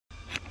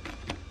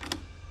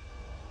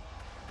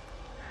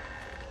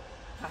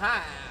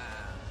Aha!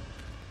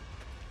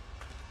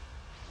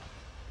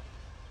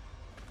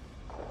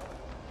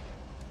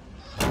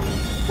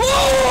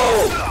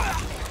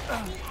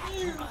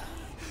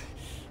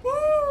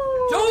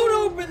 Don't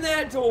open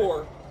that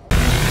door!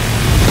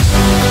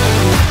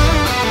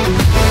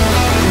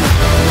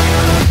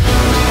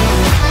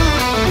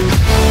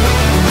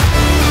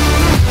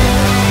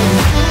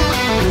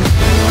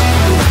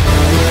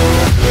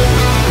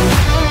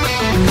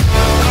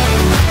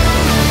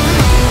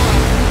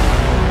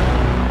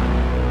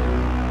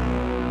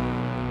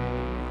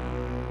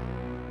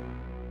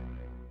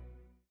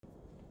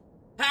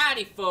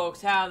 Howdy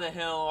folks, how the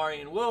hell are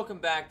you? And welcome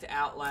back to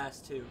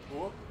Outlast 2.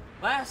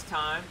 Last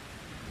time,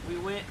 we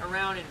went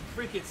around in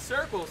freaking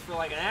circles for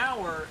like an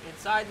hour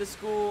inside the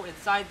school,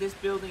 inside this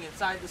building,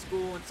 inside the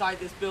school, inside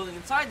this building,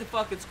 inside the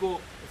fucking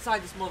school,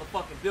 inside this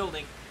motherfucking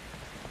building.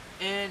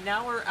 And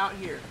now we're out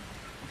here.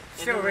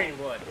 Still raining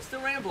blood. It's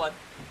still raining blood.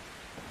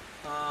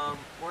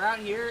 We're out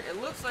here.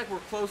 It looks like we're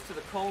close to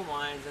the coal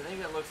mines. I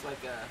think that looks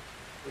like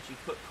what you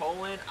put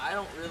coal in. I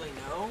don't really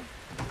know.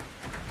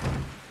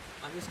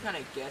 I'm just kind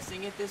of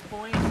guessing at this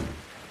point.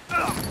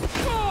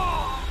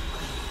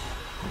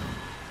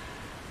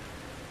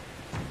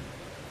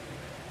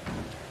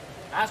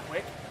 That's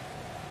quick.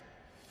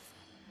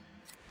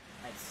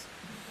 Nice.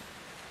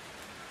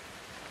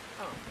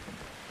 Oh.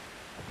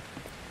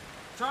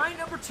 Try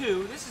number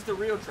 2. This is the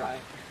real try.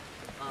 If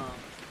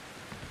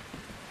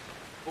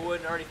I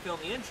wouldn't already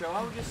film the intro,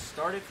 I would just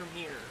start it from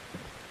here.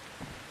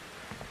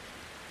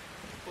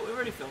 But we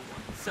already filmed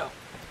one. So,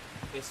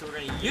 okay, so we're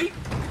gonna yeet.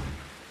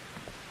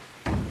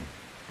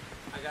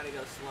 I gotta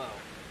go slow.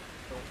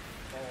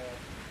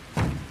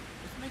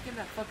 What's making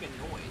that fucking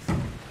noise?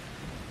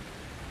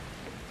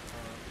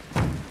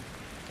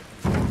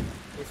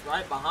 It's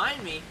right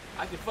behind me.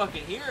 I can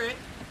fucking hear it.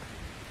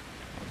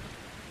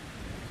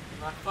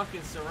 My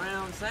fucking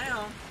surround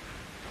sound.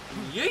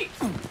 Yeet!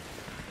 And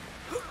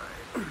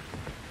I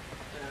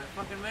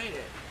fucking made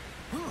it.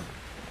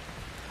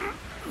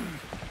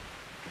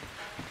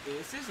 Dude,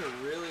 this is a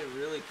really,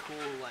 really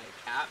cool, like,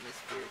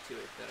 atmosphere to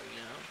it, though, you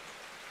know?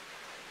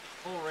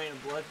 Whole rain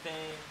of blood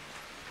thing.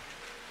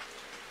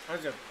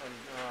 How's a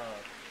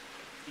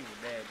Evil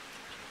Dead?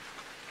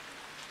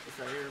 This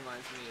right here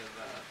reminds me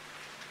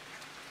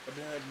of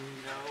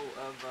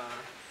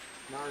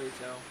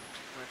Naruto,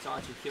 when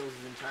Itachi kills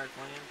his entire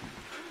clan.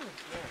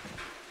 Yeah.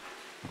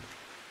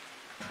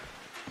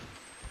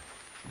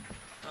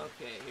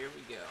 Okay, here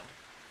we go.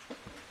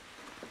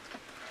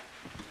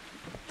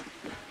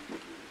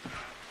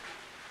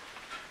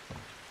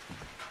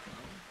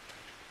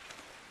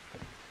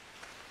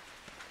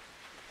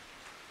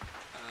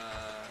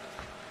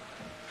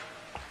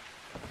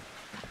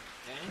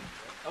 Okay.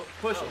 Oh,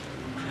 push it.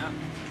 Yep.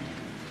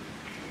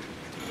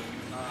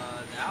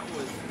 That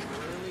was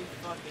really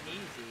fucking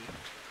easy.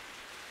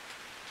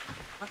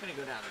 I'm not gonna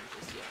go down there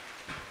just yet.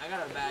 I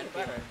got a bad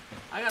feeling.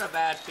 I got a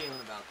bad feeling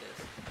about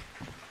this.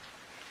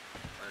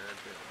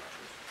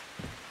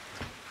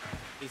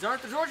 These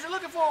aren't the doors you're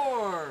looking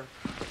for!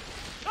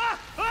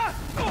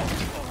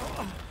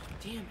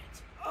 Damn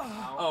it.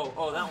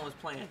 Oh, that one was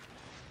planned.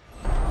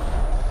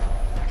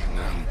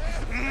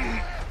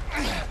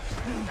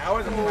 That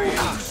was a plan.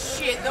 Oh,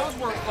 shit, those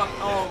weren't fucking.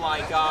 Oh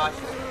my gosh.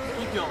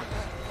 Keep going.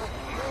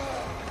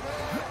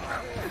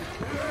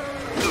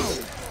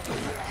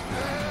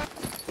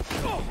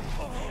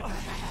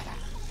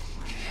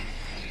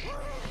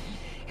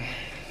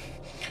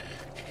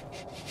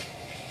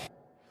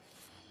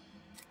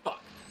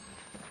 Fuck.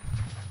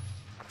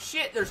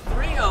 Shit, there's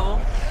 3 of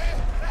them.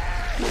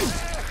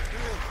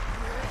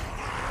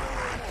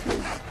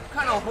 What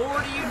kind of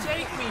whore do you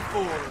take me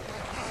for?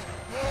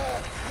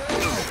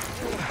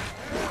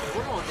 Okay,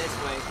 we're going this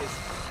way, because...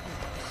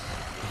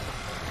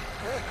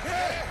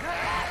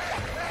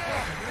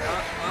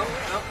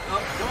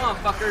 Oh, come on,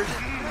 fuckers.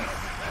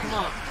 Come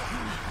on.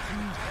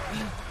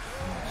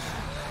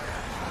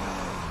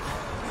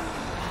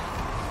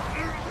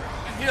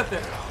 Get up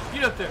there.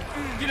 Get up there.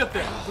 Get up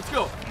there. Let's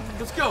go.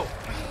 Let's go.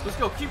 Let's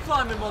go. Keep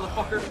climbing,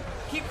 motherfucker.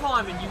 Keep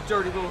climbing, you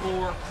dirty little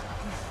whore.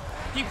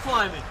 Keep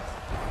climbing.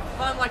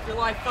 Climb like your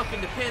life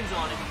fucking depends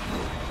on it.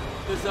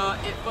 Because,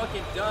 it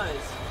fucking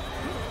does.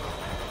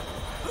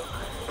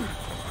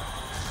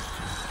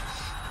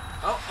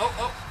 Oh.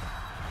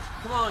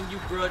 Come on, you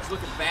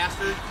grudge-looking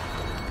bastard.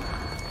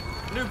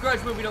 The new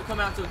Grudge movie don't come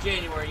out until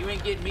January. You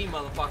ain't getting me,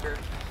 motherfucker.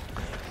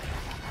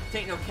 This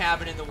ain't no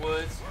cabin in the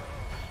woods.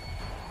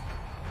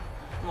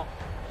 Come on.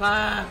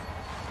 Climb.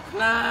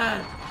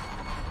 Climb.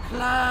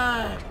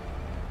 Climb.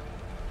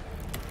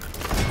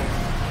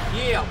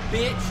 Yeah,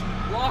 bitch.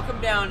 Lock them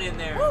down in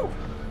there. Woo.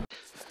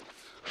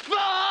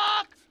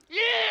 Fuck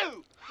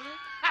you!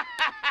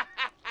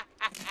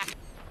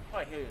 Oh,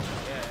 I hear you.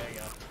 Yeah, there you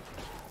go.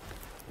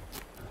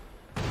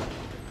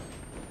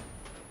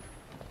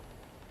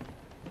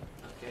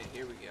 Okay,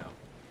 here we go.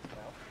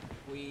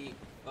 We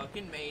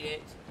fucking made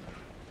it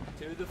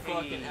to the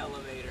fucking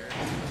elevator.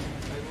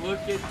 Like, look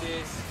at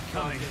this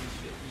fucking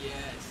shit.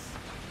 Yes.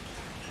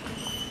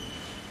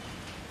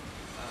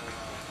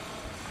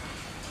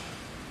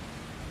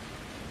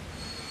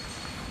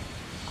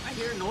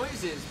 hear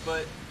noises,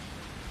 but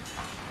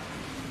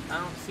I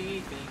don't see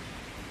anything.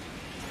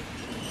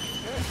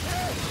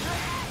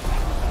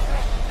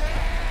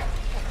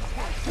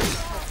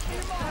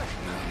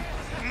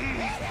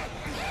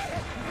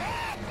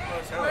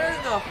 Where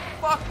the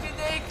fuck did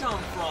they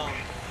come from?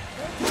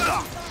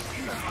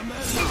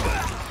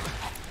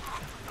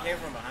 Came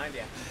from behind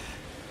you.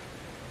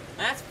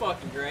 That's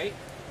fucking great.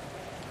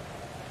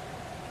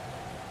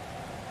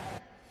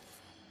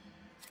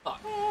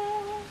 Fuck.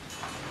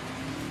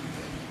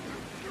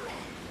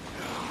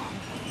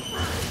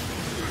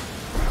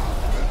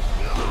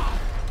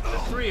 The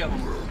three of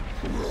them.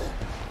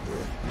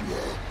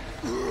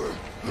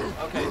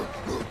 Okay,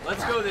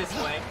 let's go this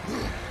way.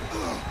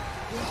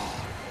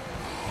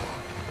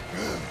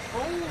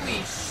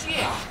 Holy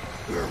shit!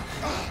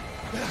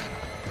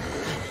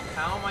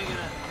 How am I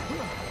gonna...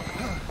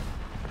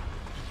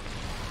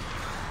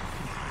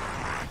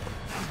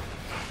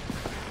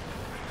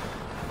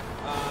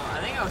 I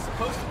think I was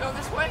supposed to go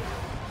this way?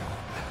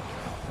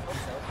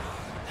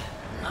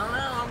 I don't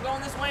know, I'm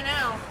going this way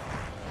now.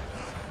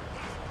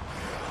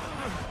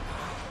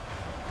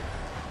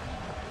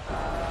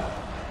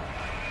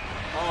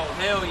 Oh,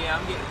 hell yeah,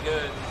 I'm getting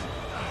good.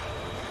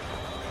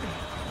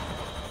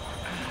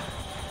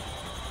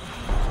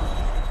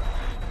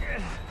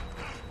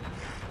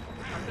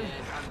 I'm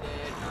dead, I'm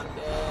dead, I'm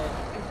dead.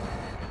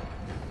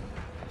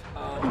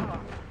 Oh.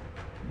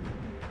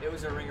 It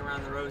was a ring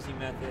around the rosy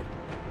method.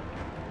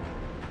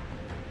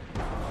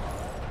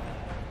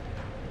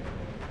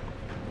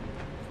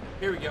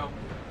 Here we go.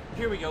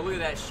 Here we go, look at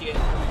that shit.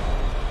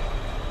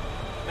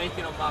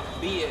 Making them my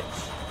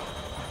bitch.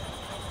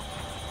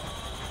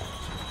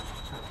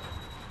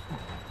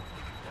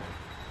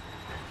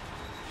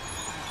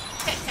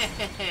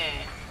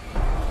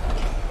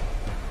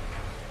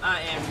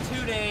 I am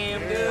too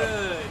damn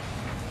good.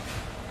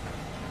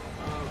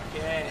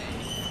 Okay.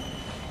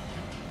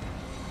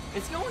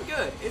 It's going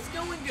good. It's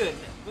going good.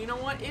 You know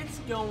what? It's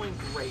going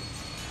great.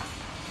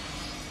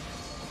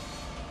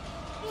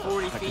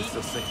 40 feet. I can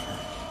still save her.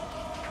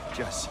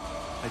 Jess,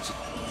 I just...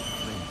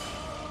 Lynn.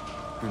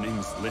 Her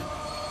name's Lynn.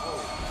 Oh,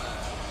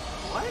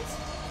 what?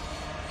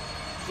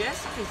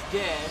 Jessica's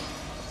dead.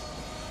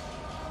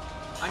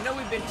 I know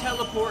we've been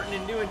teleporting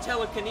and doing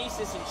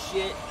telekinesis and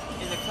shit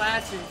in the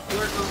class and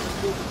flirting on the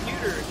school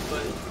computers,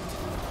 but...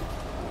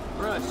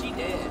 Bruh, she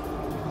dead.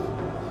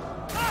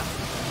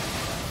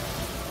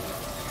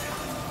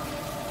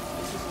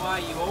 This is why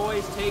you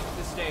always take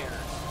the stairs.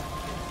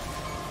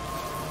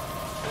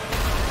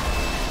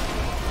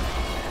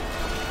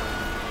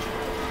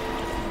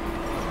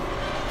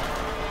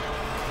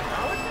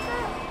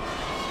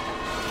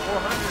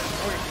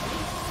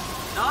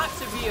 Not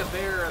to be a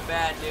bearer of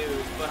bad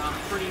news, but I'm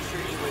pretty sure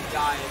you would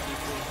die if you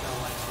please go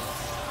like this.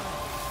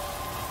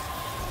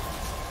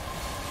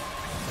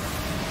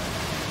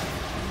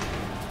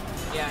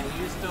 Yeah, you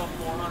just fell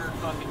 400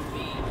 fucking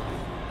feet.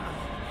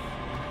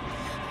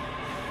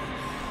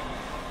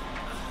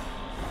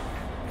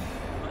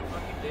 What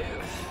fucking do?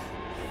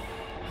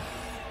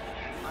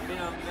 I'm in a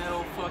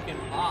metal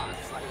fucking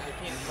box. Like, I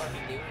can't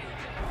fucking do anything.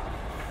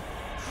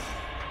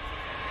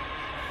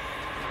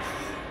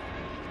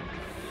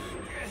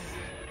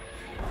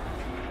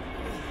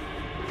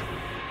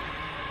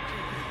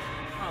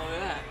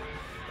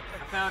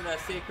 Found a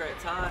secret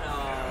tunnel.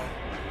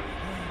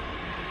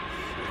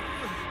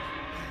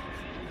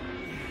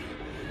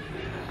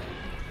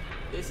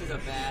 This is a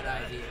bad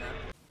idea.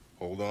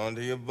 Hold on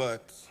to your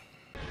butts.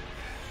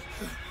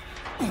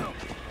 It's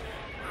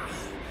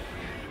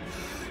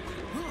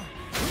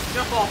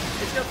gonna fall.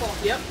 It's gonna fall.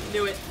 Yep,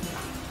 knew it.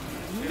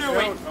 Knew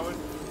it.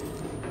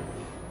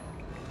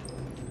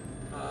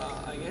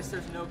 I guess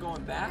there's no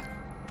going back.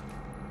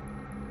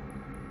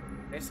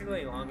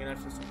 Basically long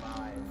enough to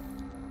survive.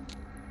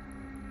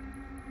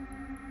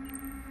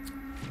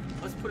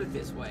 Let's put it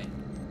this way.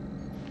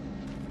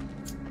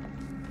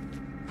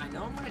 I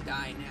know I'm gonna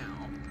die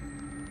now.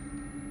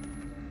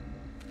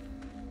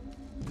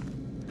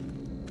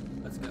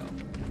 Let's go.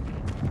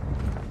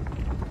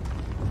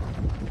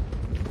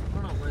 I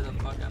don't know where the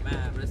fuck I'm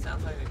at, but it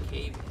sounds like a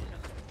cave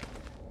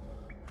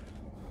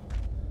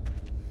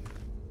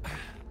in.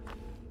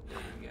 There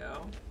we go.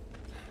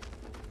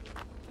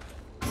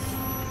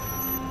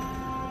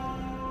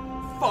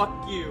 Fuck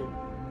you.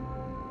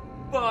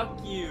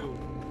 Fuck you.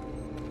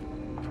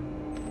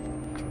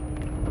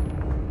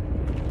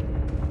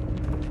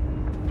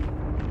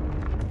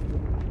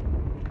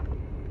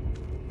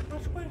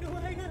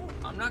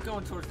 I'm not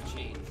going towards the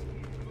chains.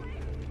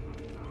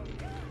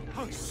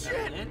 Oh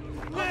shit!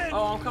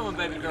 Oh, I'm coming,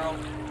 baby girl.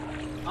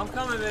 I'm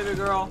coming, baby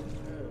girl.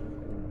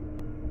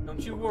 Don't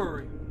you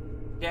worry.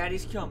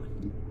 Daddy's coming.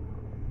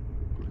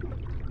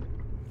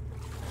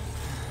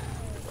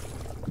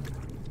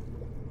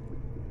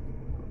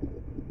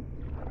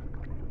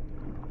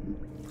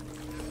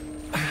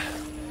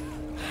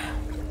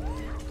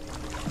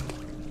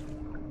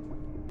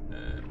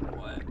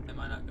 What? Am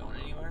I not going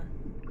anywhere?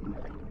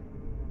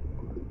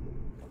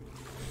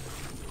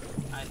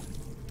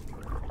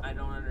 I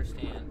don't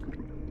understand.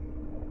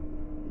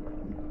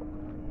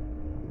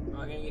 Am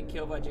I gonna get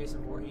killed by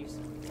Jason Voorhees.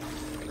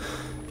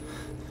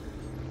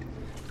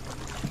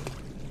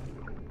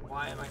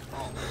 Why am I?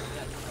 Oh,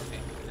 okay.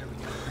 There we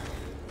go.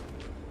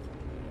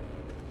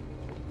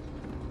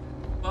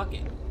 Fuck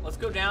it. Let's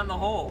go down the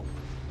hole.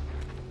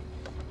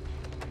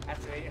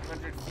 After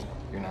 800 feet.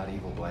 You're not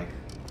evil, Blake.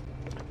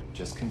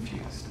 Just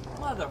confused.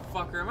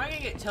 Motherfucker, am I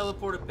gonna get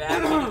teleported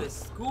back into the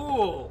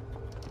school?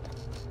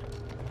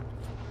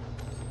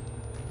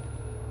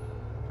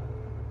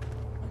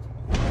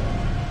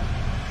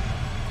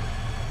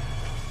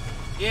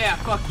 Yeah,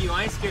 fuck you.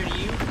 I ain't scared of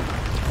you.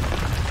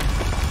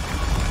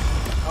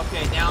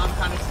 Okay, now I'm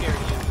kind of scared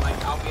of you.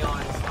 Like, I'll be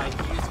honest. Like,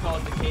 you just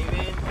called the cave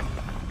in.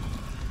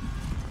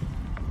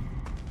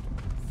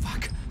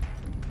 Fuck.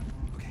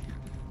 Okay.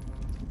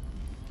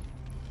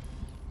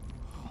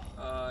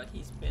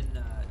 He's been,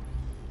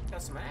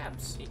 Got some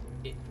abs.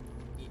 They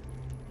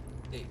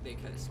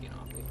cut his skin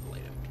off. They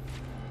filleted him.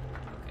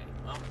 Okay,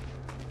 well.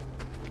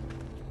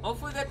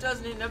 Hopefully that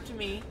doesn't end up to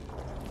me.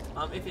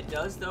 If it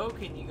does, though,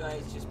 can you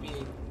guys just be...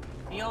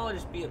 Can y'all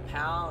just be a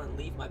pal and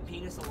leave my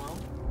penis alone?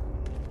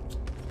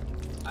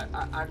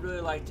 I'd really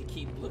like to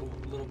keep little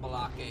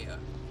Balake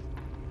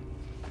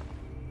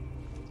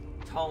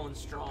tall and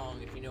strong,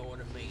 if you know what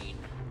I mean.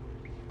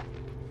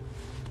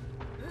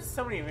 There's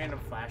so many random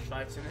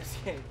flashlights in this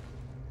game.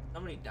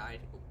 Somebody died.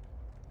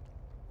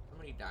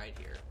 Somebody died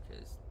here,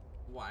 because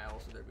why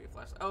else would there be a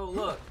flashlight? Oh,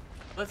 look!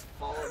 Let's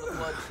follow the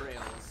blood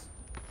trails.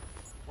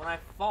 When I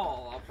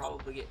fall, I'll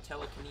probably get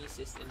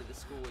telekinesis into the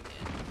school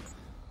again.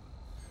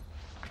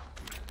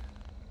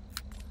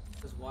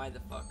 Because why the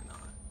fuck not?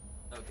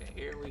 Okay,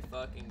 here we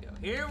fucking go.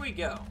 Here we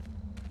go.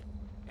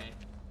 Okay.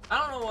 I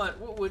don't know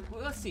what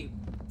let's see.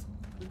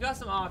 We've got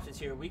some options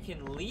here. We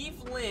can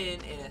leave Lynn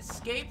and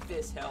escape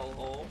this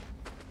hellhole.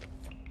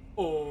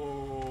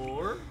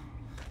 Or...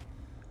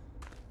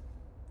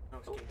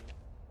 Oh,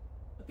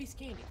 a piece of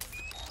candy.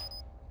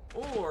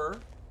 Or...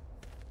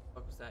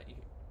 What was that?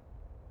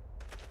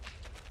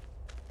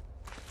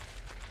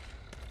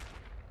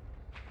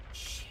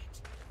 Shit.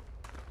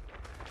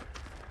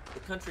 The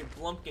country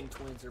Blumpkin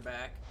twins are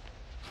back.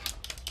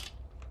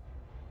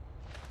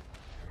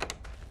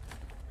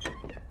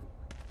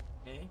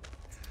 Okay.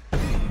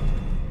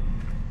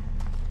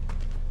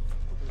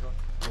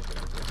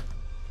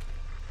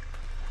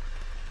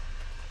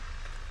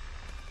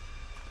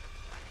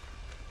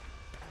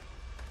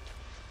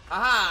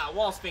 Aha!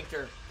 Wall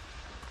sphincter.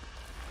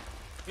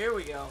 Here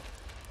we go.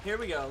 Here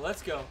we go.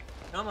 Let's go.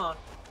 Come on.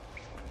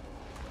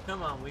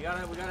 Come on. We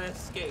gotta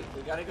escape.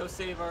 We gotta go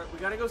save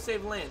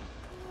Lynn.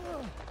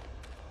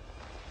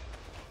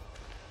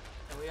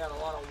 And we got a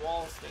lot of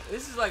wall sphincter.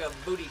 This is like a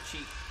booty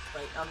cheek.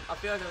 Like I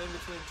feel like I'm in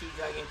between two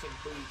gigantic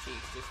booty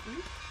cheeks. Just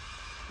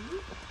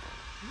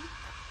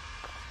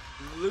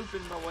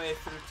looping my way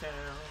through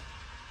town.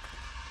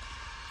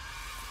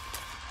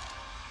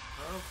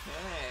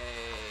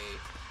 Okay.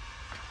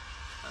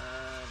 I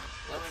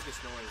don't like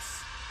this noise.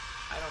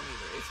 I don't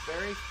either. It's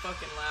very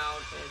fucking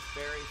loud and it's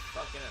very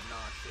fucking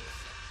obnoxious.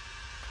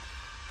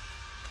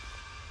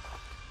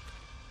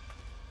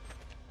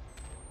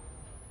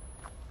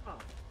 Oh.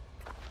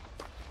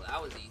 Well,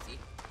 that was easy.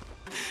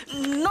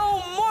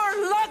 No more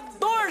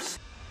locked doors!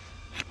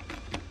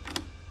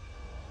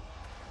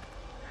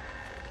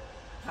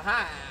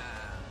 Haha!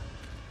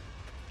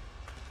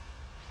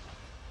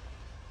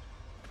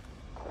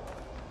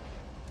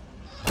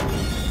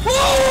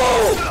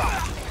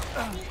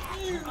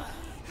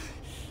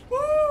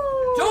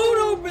 Don't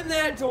open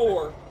that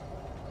door!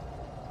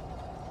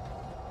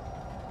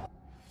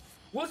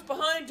 What's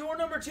behind door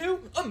number 2?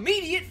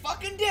 Immediate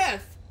fucking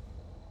death!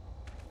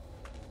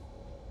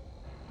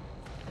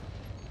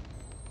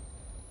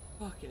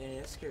 Fucking A,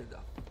 that scared the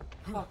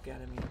fuck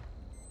out of me.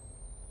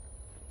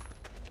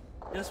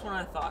 Just when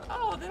I thought,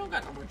 oh, they don't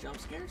got no more jump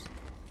scares.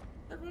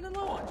 They're running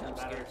low on jump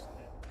scares.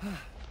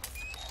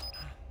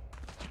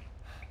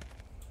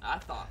 I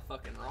thought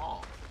fucking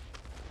wrong.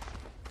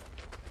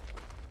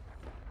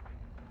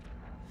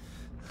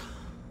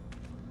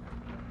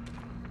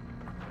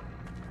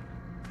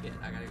 Shit,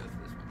 I gotta go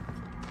through this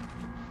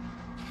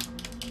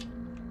one.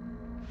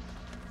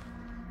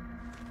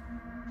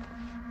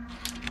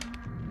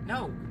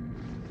 No!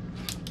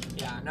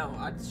 Yeah, no,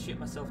 I'd shit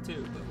myself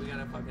too, but we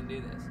gotta fucking do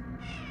this.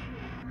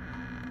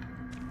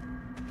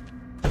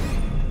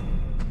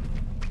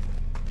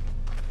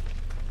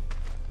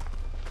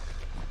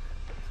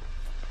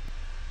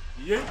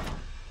 Yeah!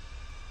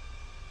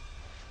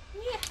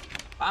 Yeah!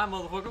 Bye,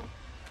 motherfucker.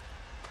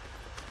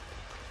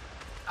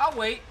 I'll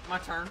wait. My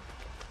turn.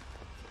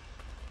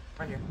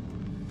 Right here.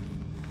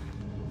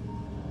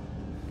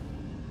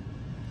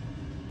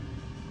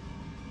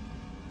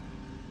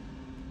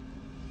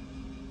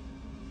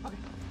 Okay.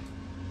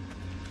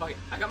 Fuck it.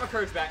 I got my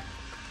courage back.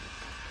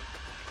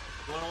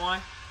 You wanna know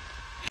why?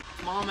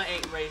 Mama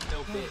ain't raised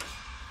no bitch.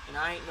 And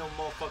I ain't no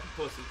motherfucking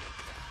pussy.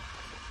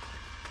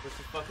 Let's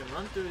just fucking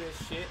run through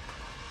this shit.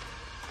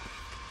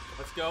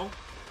 Let's go.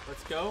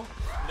 Let's go.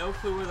 No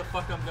clue where the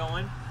fuck I'm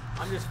going.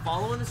 I'm just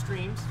following the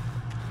streams.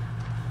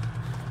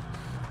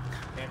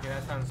 Yeah, dude,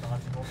 that sounds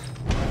logical.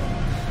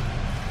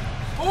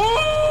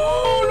 Oh!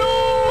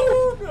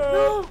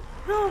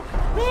 No!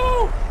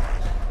 No!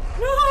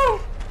 No!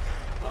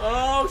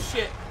 Oh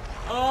shit!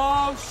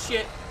 Oh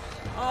shit!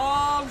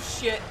 Oh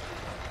shit!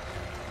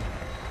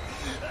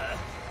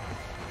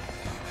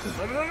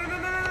 No, no, no, no, no, no, no,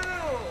 no!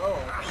 Oh.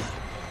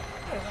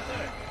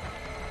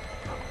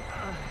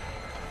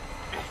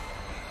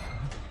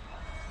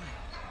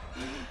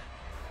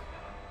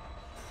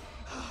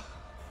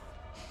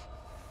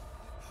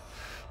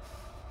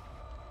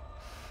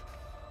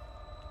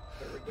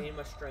 Regain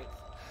my strength.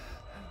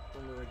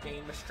 Let me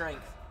regain my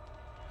strength.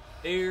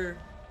 Dear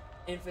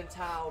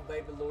infantile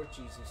baby Lord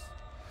Jesus,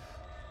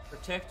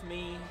 protect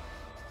me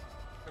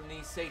from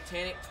these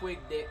satanic twig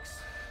dicks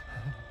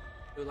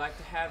who like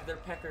to have their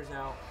peckers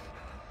out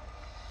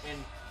and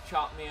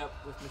chop me up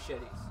with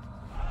machetes.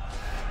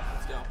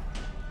 Let's go.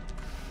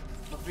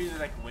 Sophie's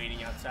like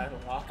waiting outside the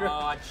locker.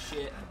 Oh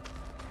shit.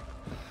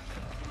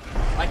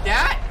 Like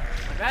that?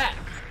 Like that.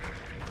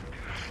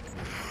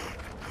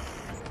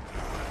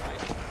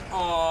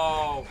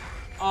 Oh,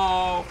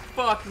 oh,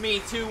 fuck me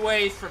 2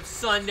 ways from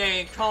Sunday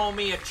and call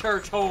me a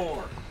church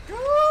whore.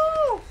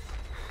 Go!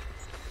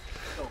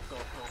 Go, go, go, go,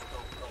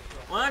 go.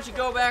 Why don't you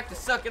go back to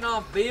sucking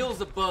off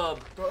Beelzebub,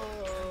 Go.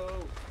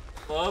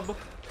 bub?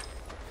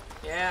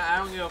 Yeah, I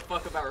don't give a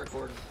fuck about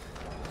recording.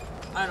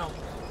 I don't.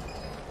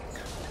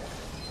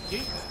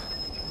 Yeet.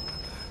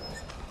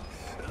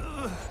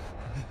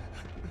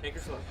 Take her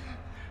slow.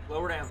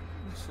 Slow her down.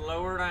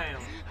 Slow her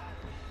down.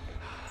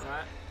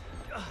 Alright.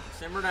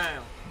 Simmer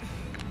down.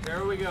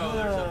 There we go.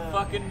 There's a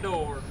fucking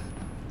door.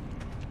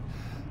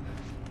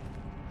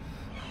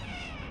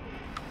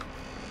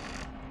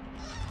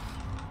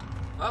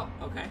 Oh,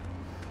 okay.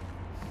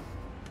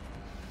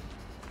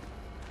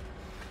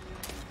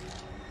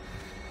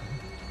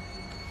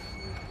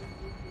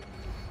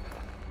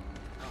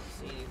 I don't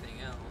see anything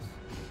else.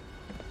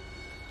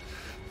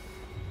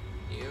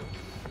 You?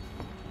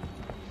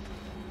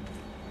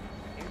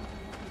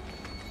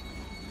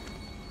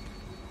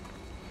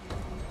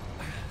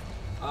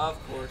 Of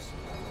course.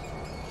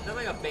 Is that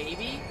like a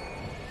baby?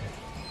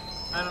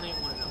 I don't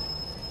even want to know.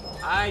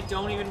 I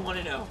don't even want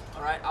to know.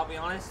 Alright, I'll be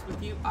honest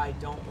with you. I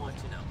don't want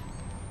to know.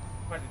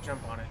 I'm about to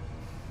jump on it.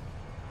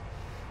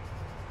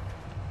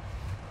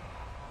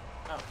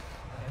 Oh. Okay.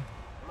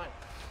 I might.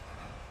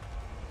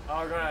 Oh,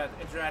 we're gonna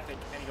interact and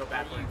then you go Are you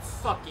backwards.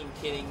 fucking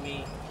kidding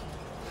me?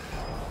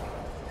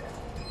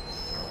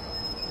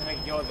 And I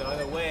can go the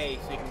other way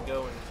so you can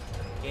go and...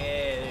 Yeah,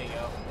 there you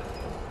go.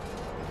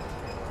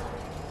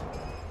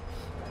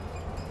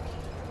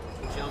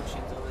 The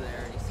junction's over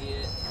there. You see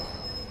it?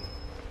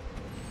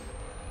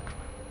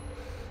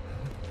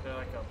 They're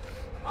like a...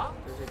 Huh?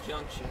 There's a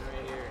junction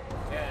right here.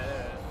 Yeah,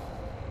 there it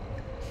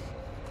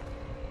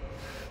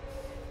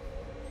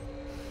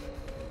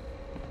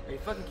is. Are you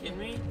fucking kidding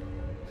me?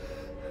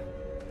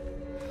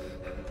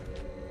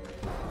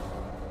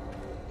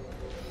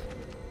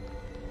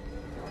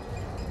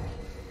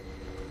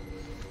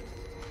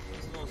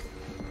 It's the most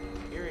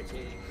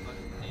irritating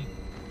fucking thing.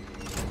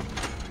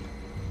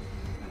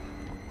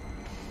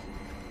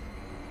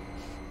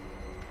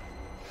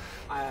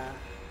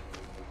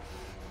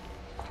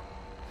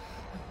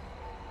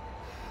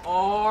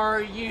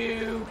 Are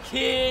you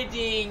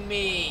kidding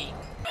me?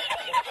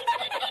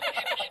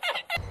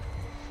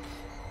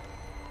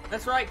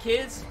 That's right,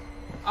 kids.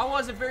 I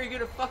wasn't very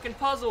good at fucking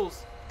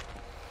puzzles.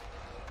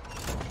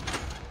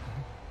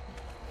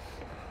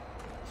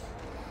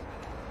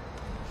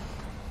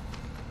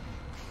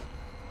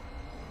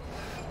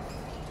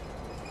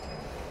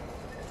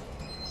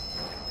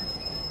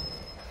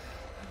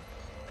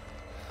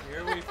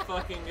 Here we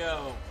fucking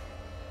go.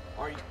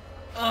 Are you...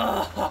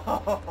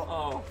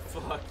 Oh,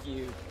 fuck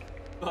you.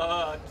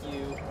 Fuck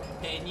you.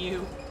 And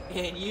you.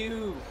 And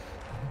you.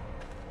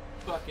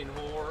 Fucking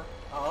whore.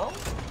 Oh?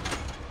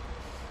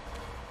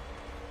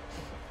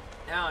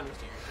 Now I'm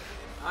just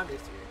irritated. I'm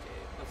just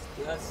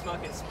irritated. Let's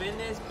fucking spin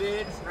this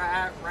bitch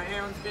right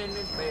round. Spin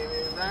this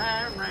baby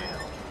right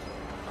round.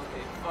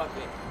 Okay, fuck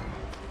it.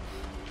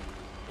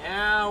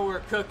 Now we're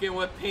cooking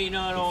with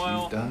peanut If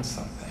oil. you've done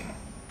something,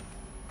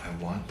 I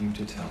want you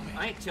to tell me.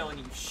 I ain't telling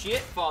you shit,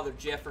 Father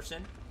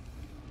Jefferson.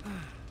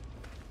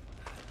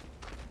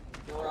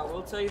 You know what I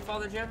will tell you,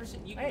 Father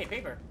Jefferson? You, Hey,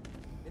 paper.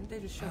 didn't they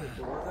just shut the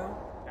door, though?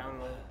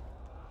 Download.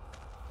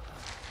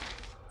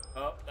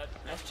 Oh,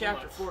 That's too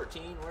chapter much.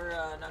 14. We're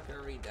not going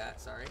to read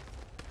that, sorry.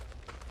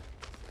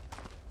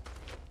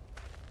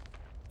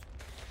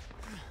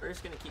 We're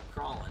just going to keep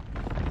crawling.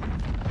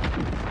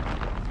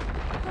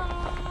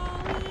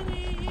 Crawling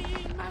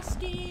in my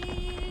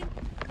skin.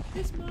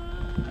 This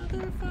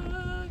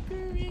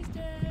motherfucker is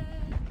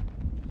dead.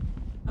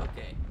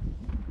 Okay.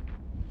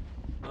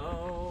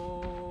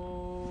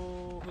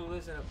 Oh, who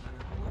lives in a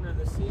pineapple under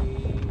the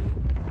sea?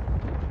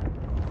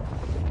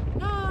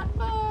 Not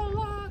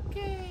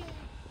Balake.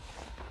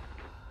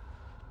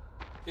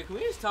 Dude, can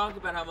we just talk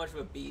about how much of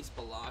a beast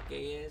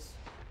Balake is?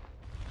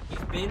 He's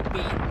been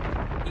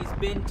beaten. He's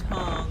been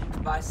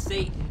tongued by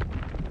Satan.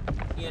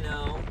 You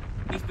know,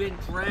 he's been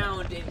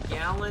drowned in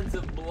gallons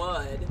of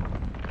blood.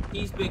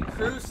 He's been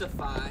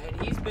crucified.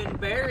 He's been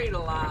buried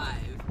alive.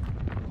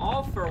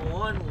 All for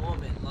one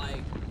woman.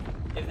 Like,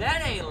 if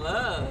that ain't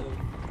love,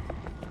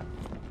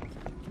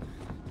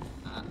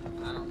 I don't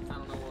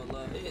know what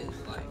love is.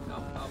 Like,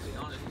 I'll be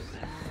honest with you.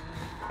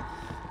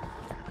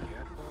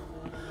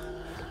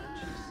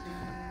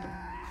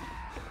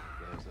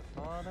 There's a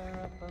Father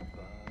up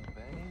above,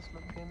 and he's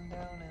looking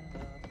down in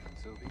love.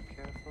 So be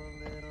careful,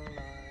 little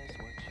eyes,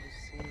 what you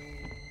see.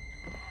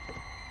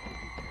 Oh,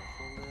 be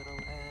careful,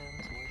 little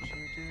hands, what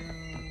you do.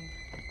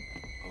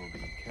 Oh,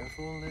 be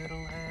careful,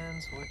 little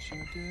hands, what you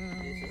do.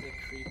 This is a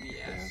creepy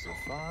ass There's song. a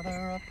Father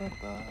up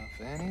above,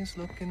 and he's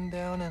looking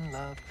down in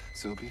love.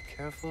 So be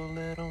careful,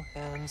 little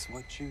hands,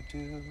 what you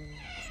do.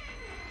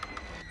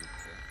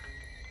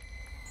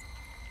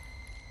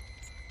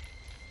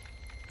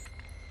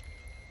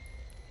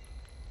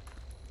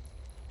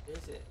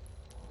 Is it?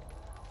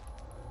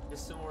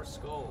 Just some more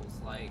skulls.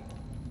 Like,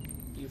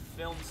 you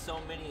filmed so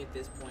many at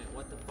this point.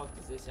 What the fuck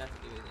does this have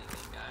to do with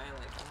anything, guy?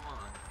 Like, come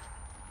on.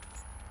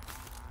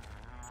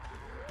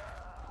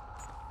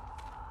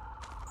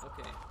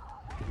 Okay.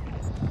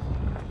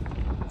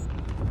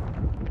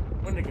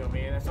 Wendigo,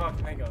 man. That's all I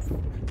can think of.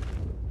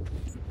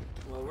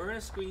 Well, we're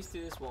gonna squeeze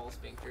through this wall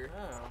sphincter.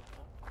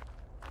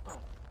 Oh.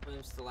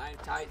 Them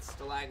stalactites,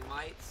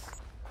 stalagmites.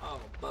 Oh,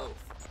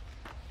 both.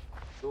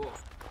 Cool.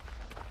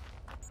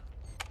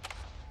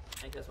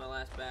 I think that's my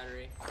last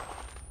battery.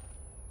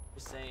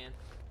 Just saying.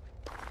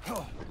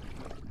 Ooh.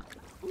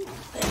 What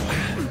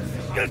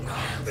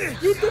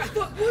the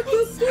fuck? What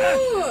the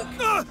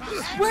fuck?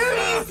 Where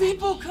do you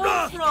people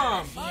come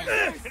from?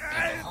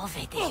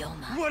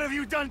 What have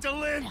you done to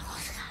Lynn?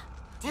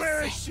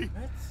 Where is she?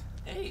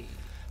 Hey.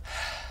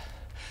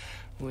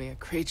 We're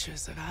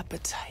creatures of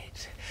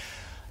appetite.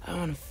 I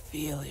want to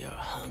feel your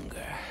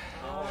hunger.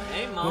 Oh,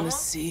 hey, I want mama. to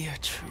see your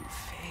true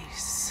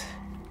face.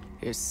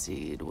 Your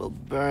seed will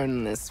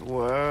burn this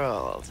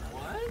world.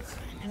 What?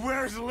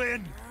 Where's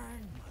Lynn?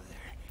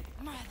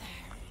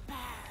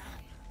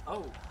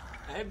 Oh,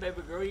 hey,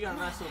 baby girl, you got a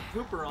nice little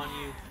pooper on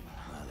you.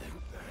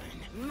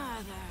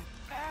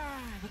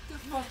 What the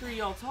fuck are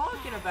y'all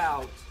talking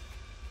about?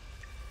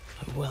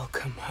 I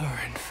welcome her,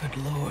 infant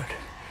lord.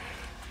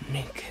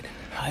 Naked,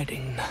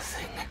 hiding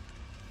nothing.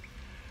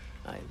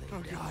 I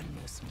lay down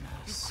this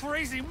mess.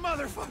 Crazy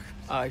motherfucker!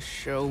 I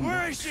show Where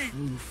my is she?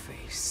 true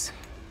face.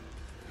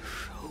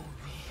 Show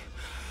me.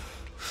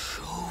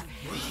 Show What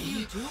are me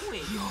you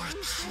doing? your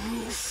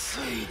true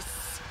face.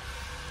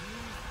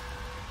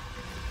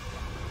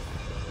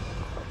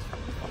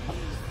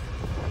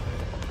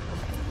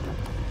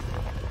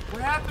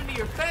 What happened to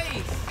your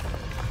face?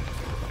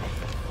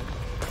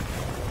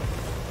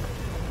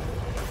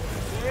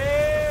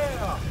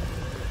 Yeah!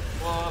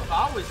 Well, if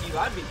I was you,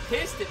 I'd be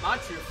pissed at my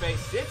true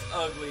face. It's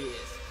ugly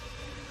as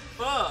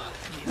fuck.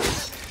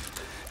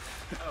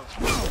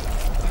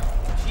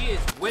 She is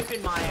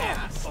whipping my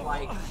ass.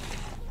 Like,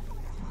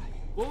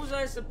 what was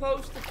I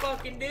supposed to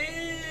fucking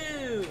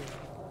do?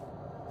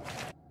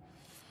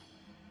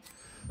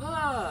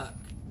 Fuck.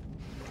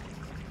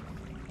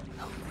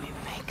 Help me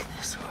make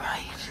this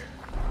right.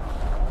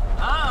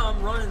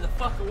 I'm running the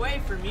fuck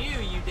away from you,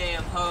 you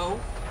damn hoe.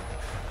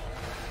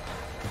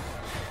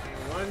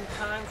 And one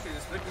time she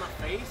just licked my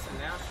face and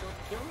now she'll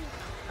kill me?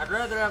 I'd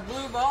rather have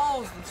blue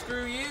balls than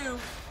screw you.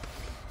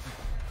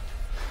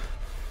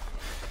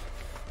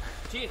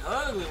 She an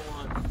ugly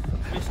one,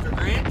 Mr.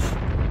 Grinch.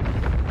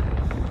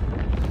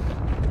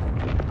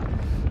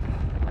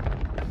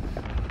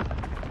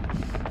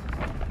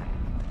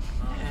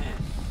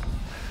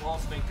 Yeah. Wall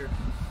sphincter.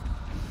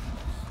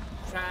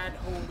 Tried to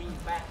hold me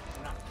back,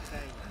 not to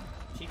tell you.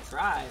 She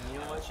tried. You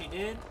know what she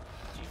did?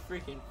 She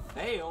freaking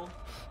failed.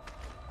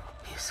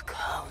 He's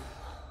come.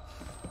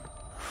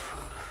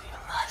 Fruit of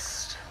your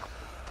lust.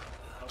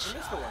 Open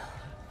this door.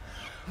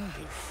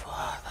 Your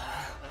father.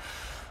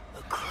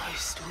 The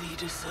Christ we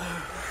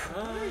deserve.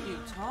 What are you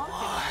talking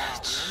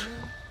about,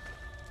 woman?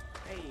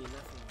 Hey,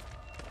 nothing.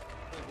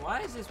 Like, why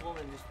is this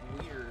woman just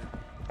weird?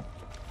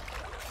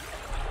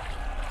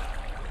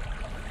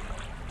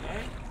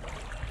 Okay.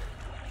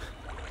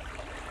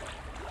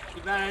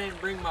 Too bad I didn't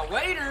bring my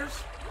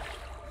waders.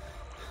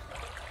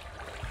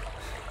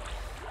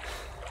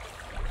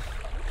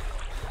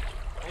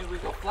 Maybe we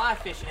go fly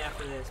fishing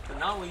after this, but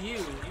not with you.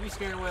 You be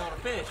scaring away on a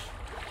fish.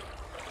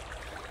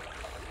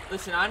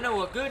 Listen, I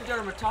know a good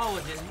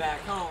dermatologist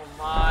back home.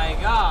 My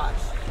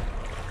gosh.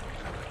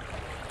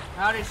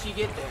 How did she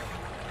get there?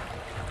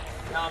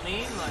 You know what I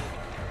mean? Like...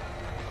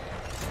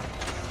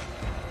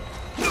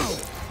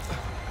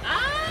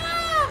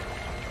 Ah!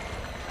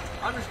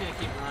 I'm just gonna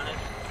keep running.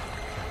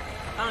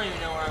 I don't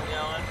even know where I'm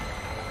going.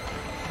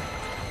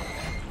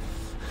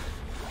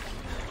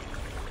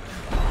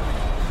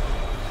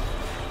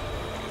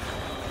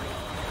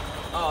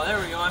 Oh, there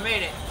we go. I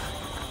made it.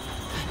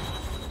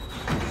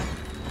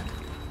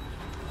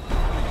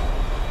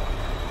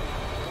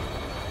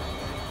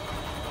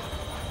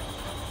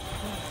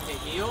 Okay,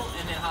 heal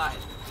and then hide.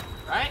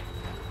 Right?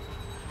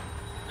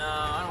 No,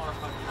 I don't want to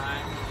fucking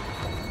hide.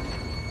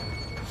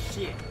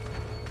 Shit.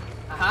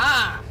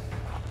 Aha!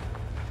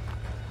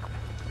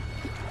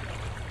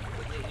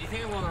 Do you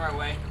think I'm going the right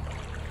way?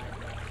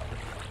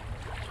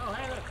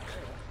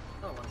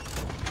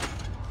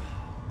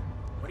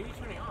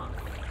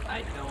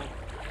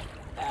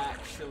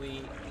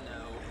 Actually,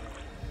 no.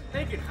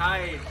 They could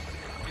hide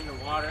in the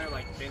water,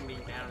 like bending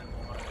down in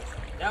the water.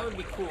 That would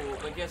be cool,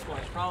 but guess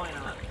what? Probably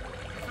not.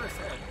 That's what I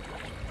said.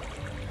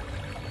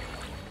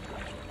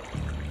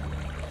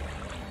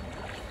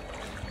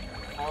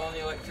 Follow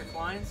the electric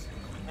lines?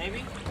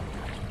 Maybe?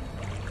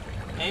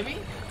 Maybe?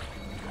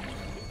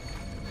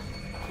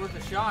 It's worth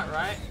a shot,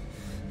 right?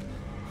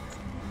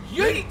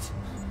 Yeet!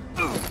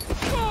 I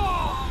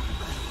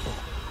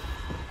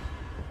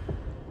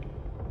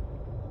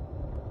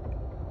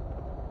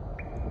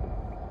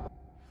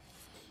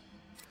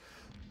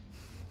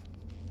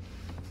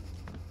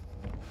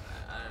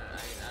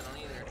don't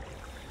either.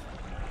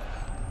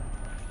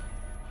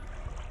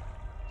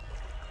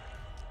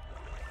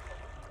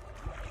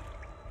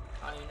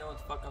 I don't even know what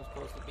the fuck I'm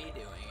supposed to be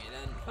doing. It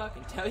doesn't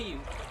fucking tell you.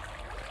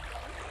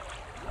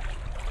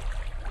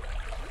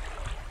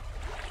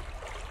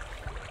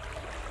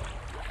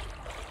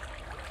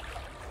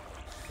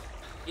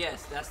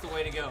 Yes, that's the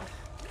way to go.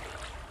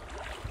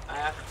 I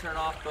have to turn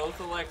off both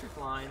electric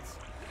lines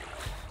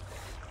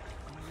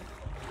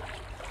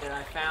that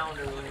I found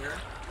earlier.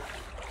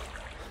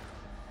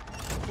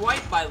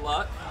 Quite by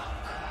luck.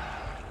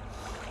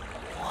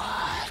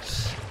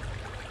 What?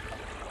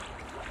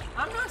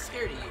 I'm not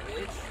scared of you,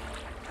 bitch.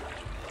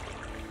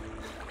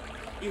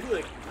 You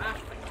licked my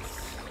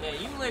face. Yeah,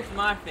 you licked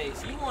my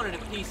face. You wanted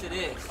a piece of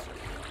this.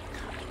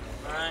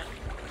 Alright?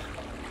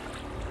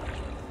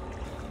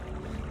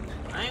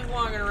 I ain't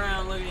walking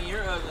around looking at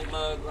your ugly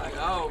mug like,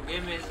 oh,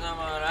 give me some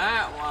of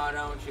that. Why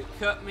don't you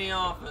cut me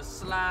off a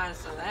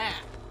slice of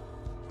that?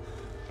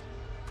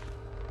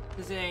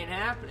 Because it ain't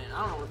happening.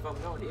 I don't know where the fuck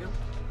I'm going, do you?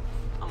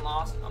 I'm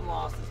lost. I'm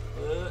lost as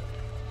fuck.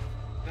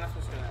 That's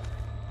what's gonna happen.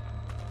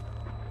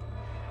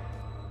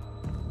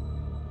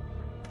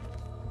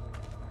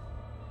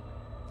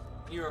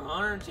 You're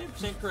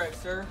 110%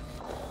 correct, sir.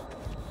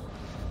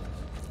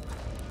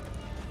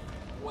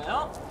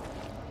 Well.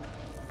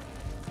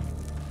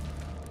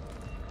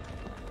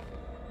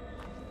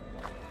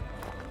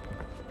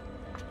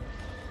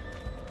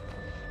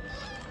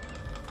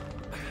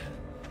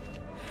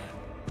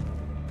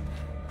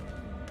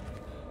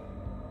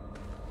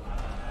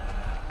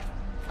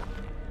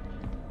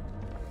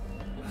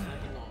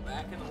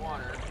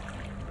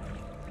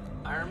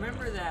 I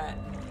remember that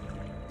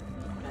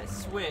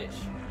switch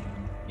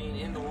being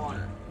in the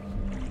water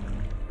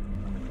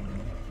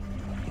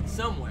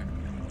somewhere.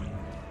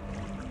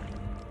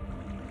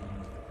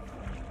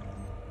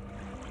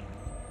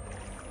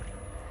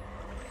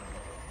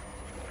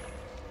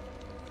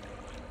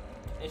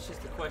 It's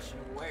just a question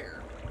of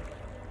where.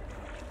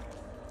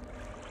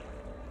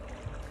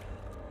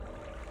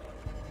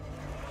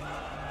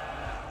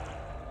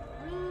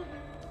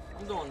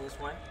 I'm going this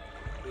way.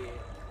 Yeah.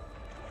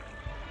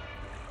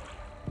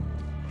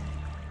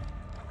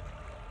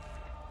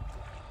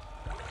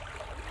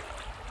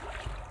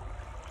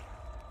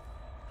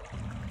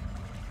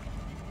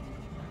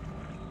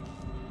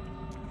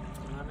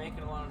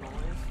 Making a lot of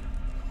noise.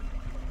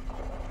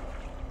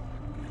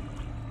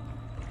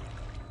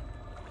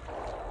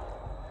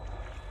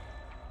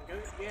 Go,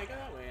 yeah, go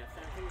that way. I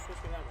think we're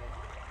supposed to go that way.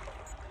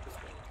 This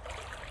way.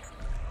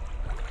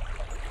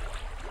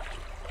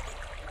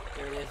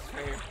 There it is, it's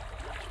right here.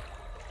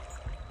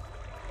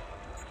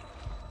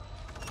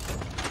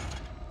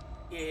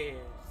 Yes.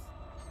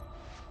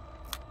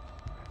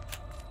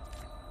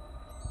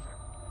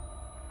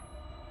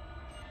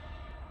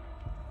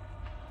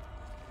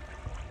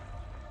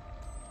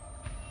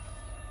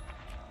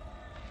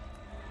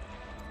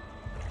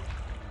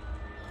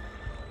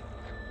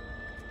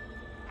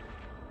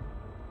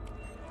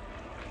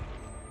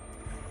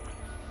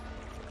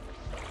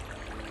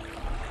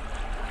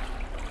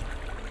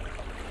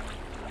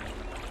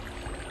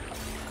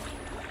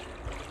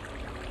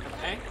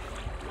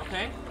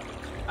 Okay.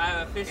 I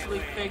have officially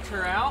faked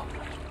her out.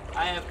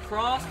 I have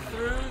crossed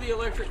through the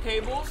electric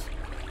cables.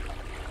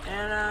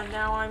 And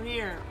now I'm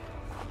here.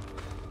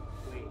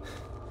 Wait.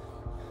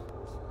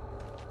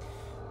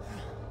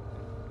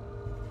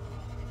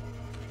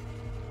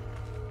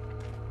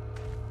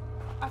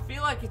 I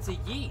feel like it's a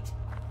yeet.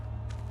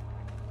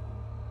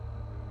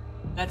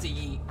 That's a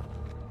yeet.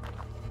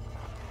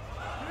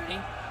 Ready?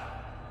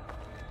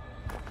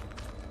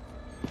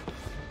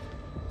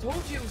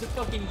 Told you it was a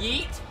fucking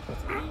yeet.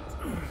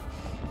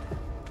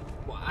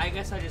 Well, I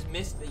guess I just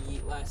missed the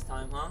yeet last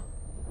time, huh?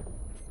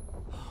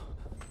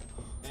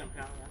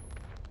 Somehow, yeah.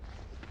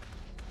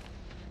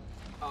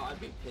 Oh, I'd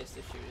be pissed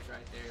if she was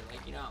right there.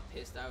 Like, you know how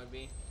pissed I would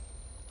be?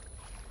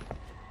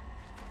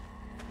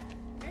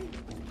 Hey.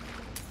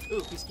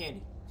 Ooh, piece of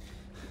candy.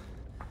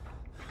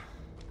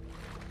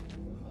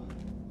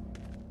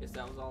 Guess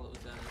that was all that was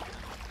done.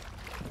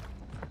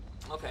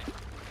 Okay.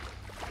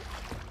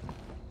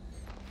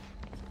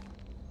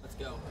 Let's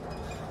go.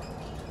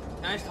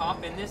 Can I just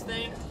hop in this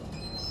thing?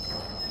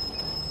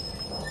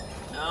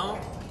 No?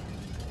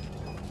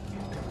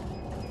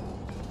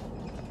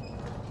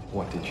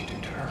 What did you do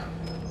to her?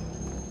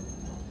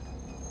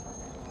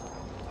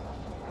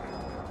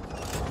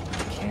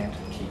 You can't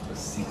keep a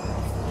secret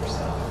from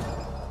yourself.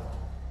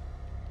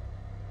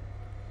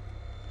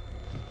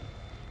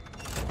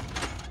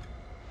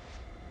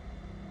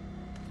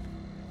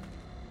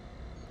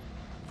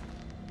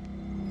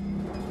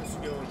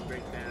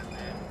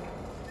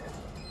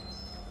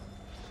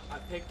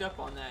 picked up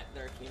on that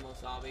there,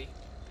 Kemosabe.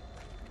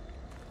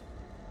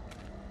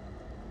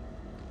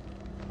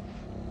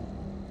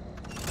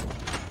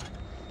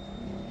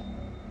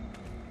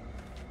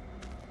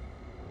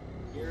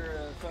 You're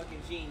a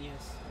fucking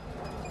genius.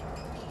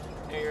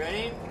 Are you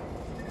ready?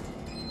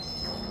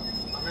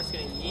 I'm just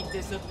gonna yeet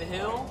this up the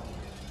hill,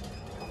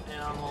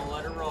 and I'm gonna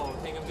let it roll.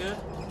 Think I'm good?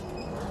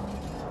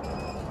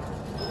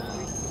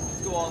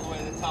 Let's go all the way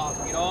to the top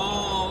and get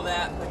all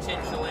that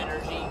potential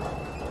energy.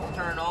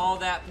 Turn all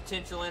that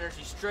potential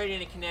energy straight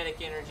into kinetic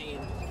energy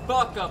and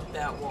fuck up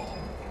that wall.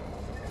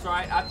 That's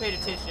right, I paid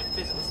attention to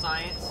physical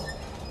science.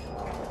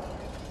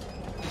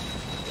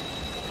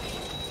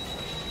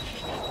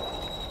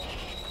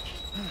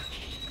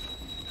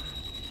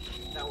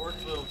 That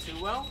worked a little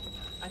too well,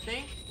 I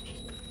think.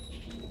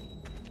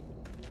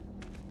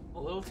 A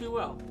little too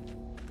well.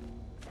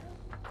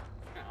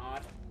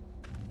 Odd.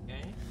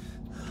 Okay.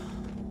 Nothing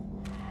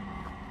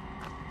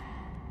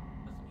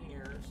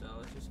here, so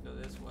let's just go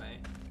this way.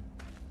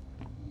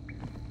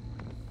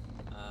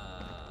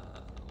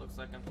 Looks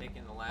like I'm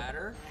taking the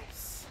ladder.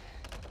 Nice.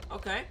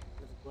 Okay.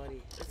 It's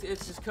bloody.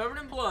 It's just covered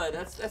in blood.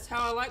 That's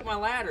how I like my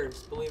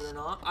ladders, believe it or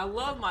not. I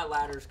love my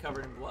ladders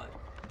covered in blood.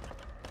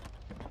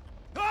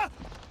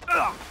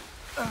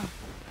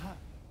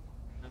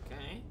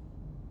 Okay.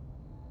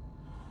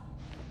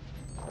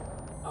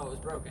 Oh, it was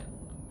broken.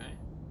 Okay.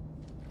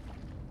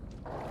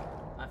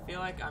 I feel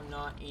like I'm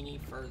not any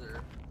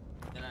further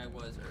than I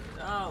was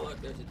earlier. Oh,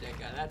 look, there's a dead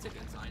guy. That's a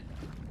good sign.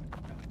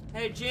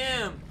 Hey,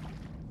 Jim!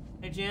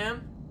 Hey,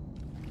 Jim?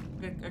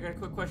 I got a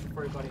quick question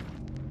for you, buddy.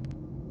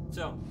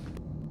 So,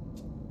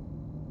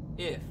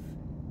 if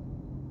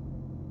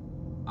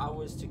I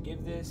was to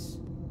give this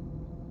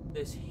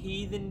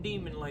heathen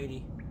demon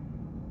lady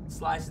a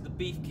slice of the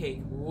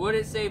beefcake, would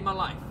it save my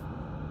life?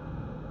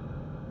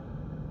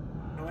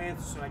 No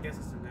answer, so I guess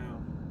it's a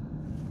no.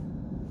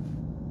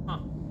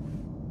 Huh.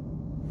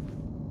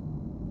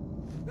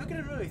 Look at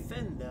it really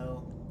thin,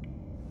 though.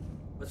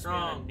 What's Must be on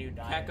a wrong? new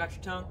diet. Cat got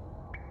your tongue?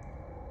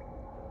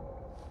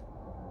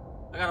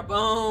 I got a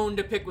bone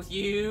to pick with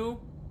you.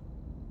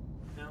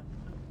 No?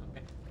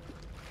 Okay.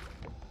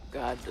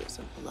 God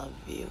doesn't love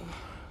you.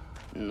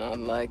 Not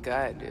like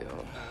I do.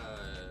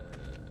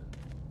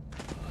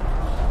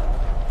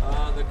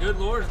 The good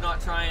Lord's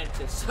not trying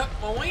to suck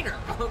my wiener,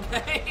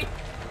 okay?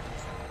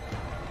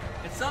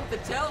 And something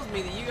tells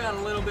me that you got a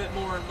little bit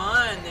more in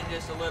mind than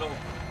just a little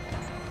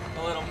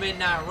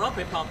midnight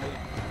rumpy pumpy.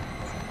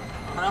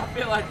 I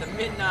feel like the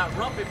midnight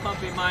rumpy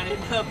pumpy might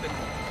end up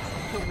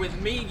with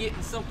me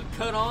getting something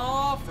cut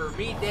off, or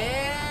me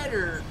dead,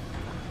 or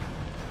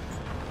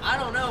I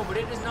don't know, but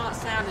it does not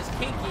sound as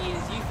kinky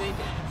as you think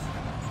it is.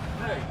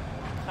 Very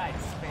tight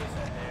space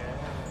right there.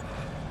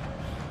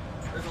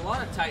 There's a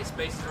lot of tight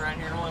spaces around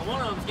here, and only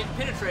one of them's getting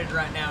penetrated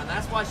right now, and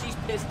that's why she's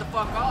pissed the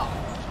fuck off.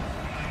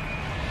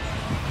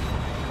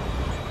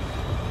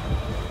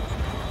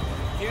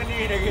 You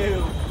need to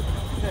go.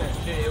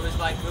 Dude, it was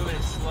like moving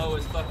as slow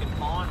as fucking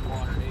pond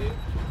water, dude.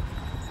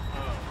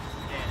 Oh,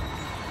 yeah.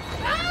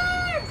 Ah!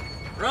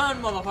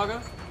 Run,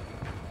 motherfucker!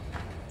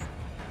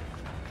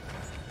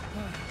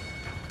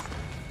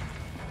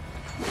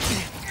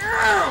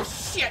 Oh,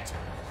 shit!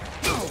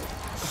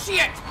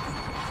 Shit!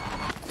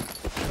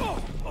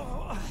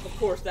 Of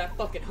course, that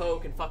fucking hoe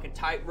can fucking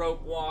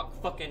tightrope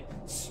walk, fucking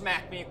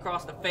smack me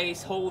across the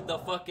face, hold the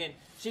fucking...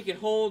 She can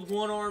hold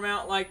one arm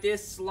out like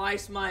this,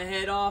 slice my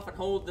head off, and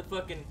hold the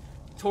fucking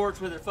torch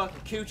with her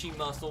fucking coochie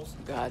muscles.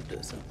 God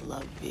doesn't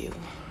love you.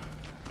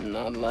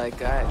 Not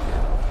like I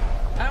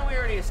do. Haven't we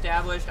already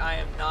established I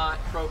am not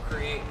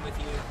procreating with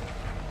you?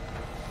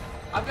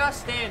 I've got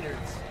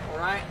standards,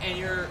 alright? And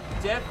you're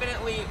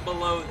definitely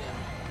below them.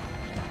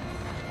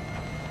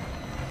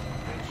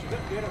 She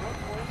looked good at one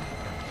point.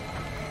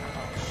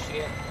 Oh,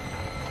 shit.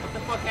 What the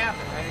fuck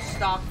happened? I just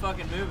stopped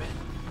fucking moving.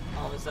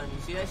 All of a sudden,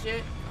 you see that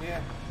shit?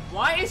 Yeah.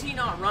 Why is he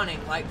not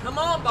running? Like, come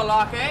on,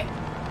 Balake!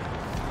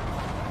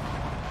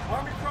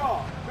 Army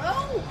crawl.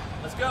 Go!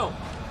 Let's go.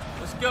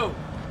 Let's go.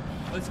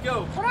 Let's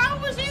go. But I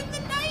was in the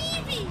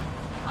Navy!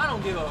 I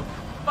don't give a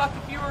fuck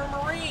if you were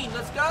a Marine.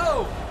 Let's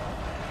go!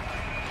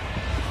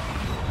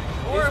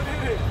 Or He's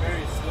moving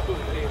very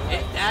slowly.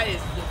 that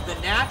is the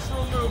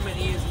natural movement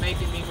he is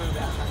making me move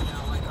at right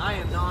now. Like, I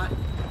am not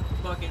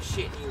fucking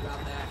shitting you about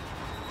that.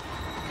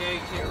 Okay,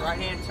 take a right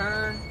hand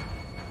turn.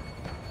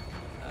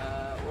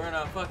 We're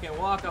gonna fucking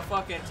walk a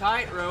fucking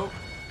tightrope.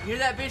 You hear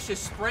that bitch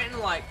just sprinting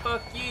like,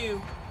 fuck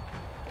you.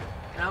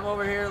 And I'm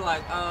over here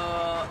like,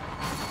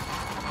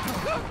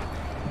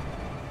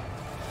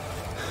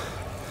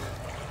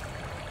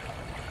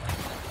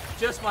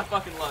 just my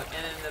fucking luck.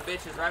 And then the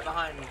bitch is right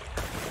behind me.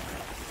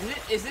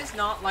 Is this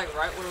not like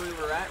right where we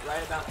were at,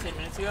 right about 10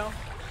 minutes ago?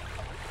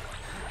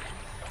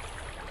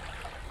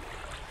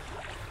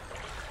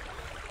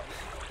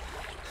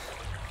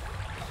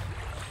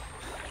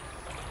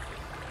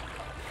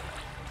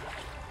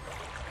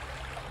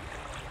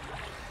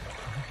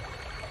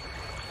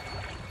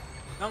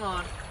 Come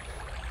on.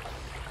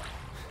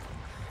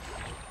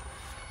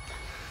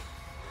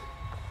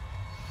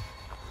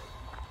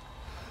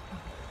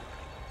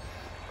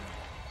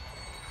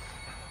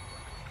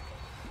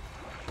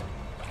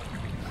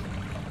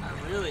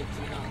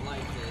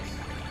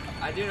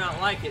 I do not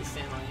like it,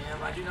 Stanley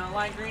Ham. I do not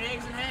like green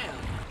eggs and ham.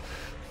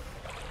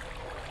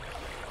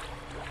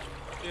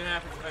 See what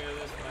happens if I go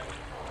this way.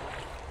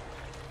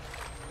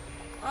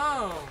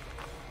 Oh!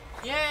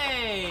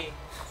 Yay!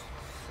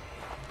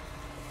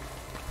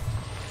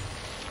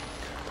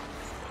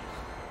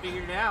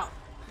 Figured it out,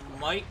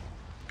 Mike.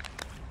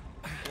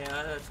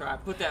 Yeah, that's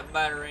right. Put that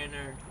batter in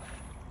there.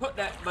 Put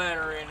that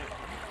batter in it.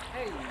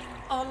 Hey.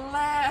 A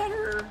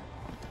ladder!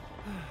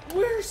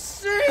 We're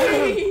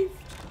saved!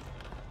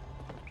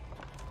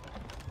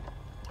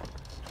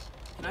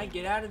 Can I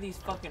get out of these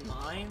fucking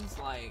mines?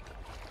 Like,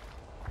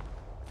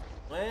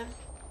 Lynn?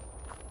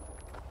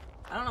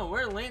 I don't know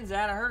where Lynn's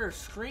at. I heard her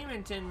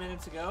screaming 10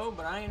 minutes ago,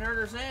 but I ain't heard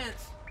her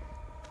since.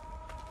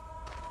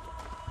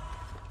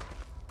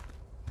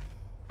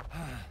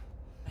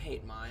 I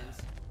hate mines.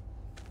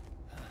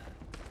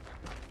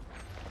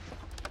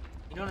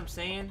 You know what I'm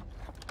saying?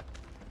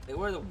 They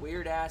wear the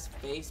weird ass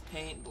face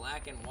paint,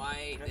 black and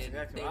white. That's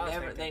exactly what I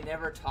was They thinking.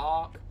 never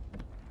talk.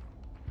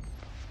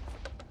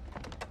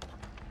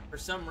 For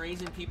some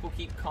reason, people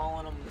keep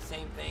calling them the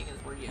same thing as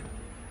where you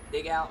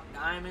dig out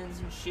diamonds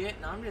and shit,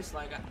 and I'm just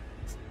like,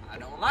 I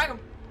don't like them.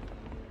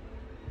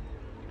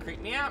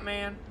 Creep me out,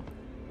 man.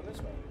 Go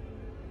this way.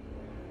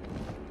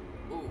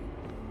 Ooh.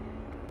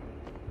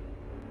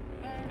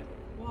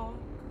 Walk.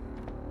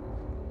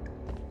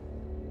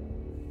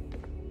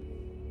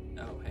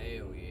 Oh,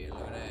 hell yeah,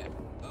 look at that.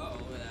 Oh,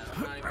 look at that.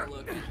 I'm not even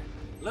looking.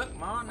 Look,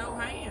 Ma, no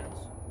hands.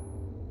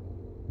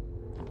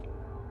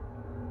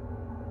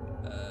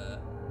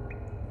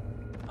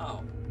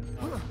 Oh.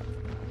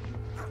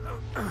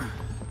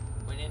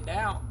 When in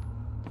doubt.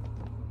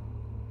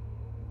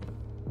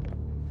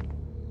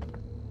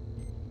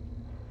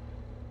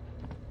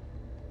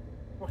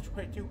 Which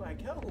way do I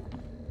go?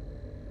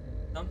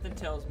 Something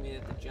tells me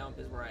that the jump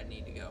is where I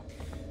need to go.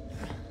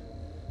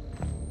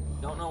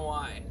 Don't know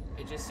why.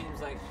 It just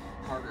seems like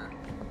harder.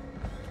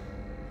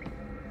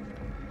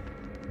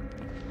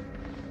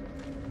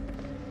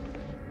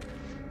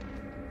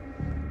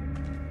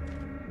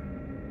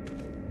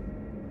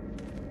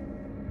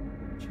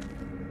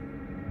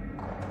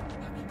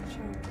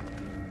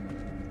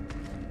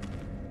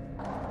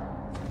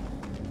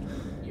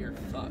 You're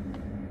fucked.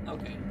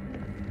 Okay.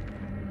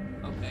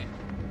 Okay.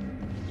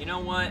 You know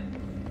what?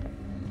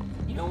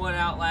 You know what,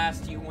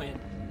 Outlast? You win.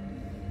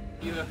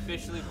 You've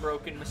officially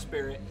broken my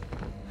spirit.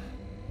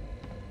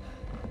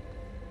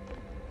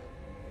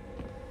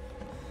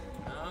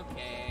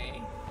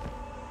 Okay.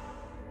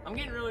 I'm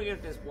getting really good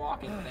at this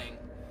walking thing.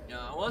 You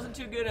know, I wasn't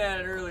too good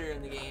at it earlier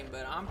in the game,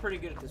 but I'm pretty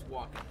good at this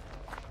walking.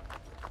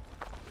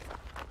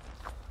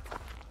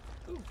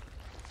 Ooh.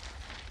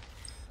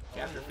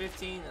 Chapter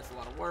 15, that's a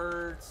lot of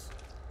words.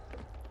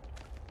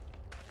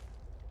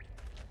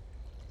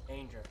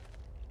 Danger.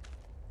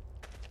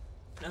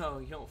 No,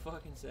 you don't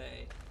fucking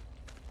say.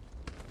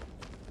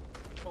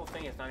 The whole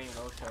thing is not even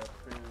OSHA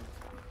approved.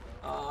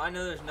 Oh, I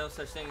know there's no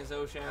such thing as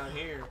OSHA out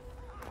here.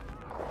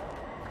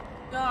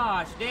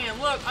 Gosh, damn,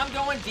 look, I'm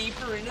going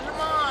deeper into the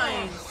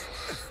mines.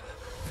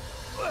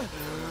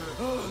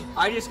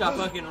 I just got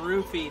fucking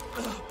roofied.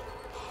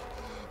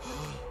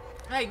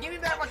 Hey, give me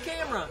back my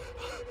camera.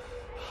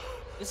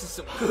 This is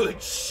some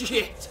good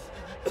shit.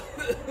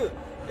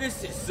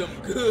 This is some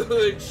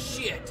good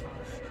shit.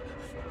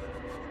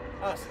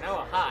 Oh, so now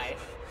a high.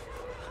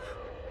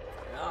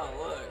 Oh,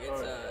 look,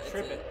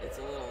 it's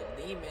a little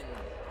demon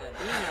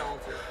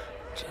altar.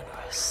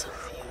 Generous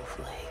of you,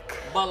 Blake.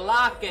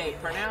 Balake,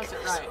 pronounce it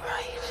right.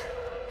 Right.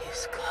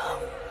 He's come.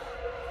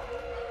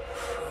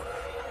 Fruit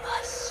of your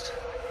lust.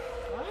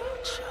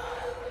 What?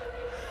 Child.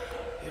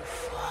 Your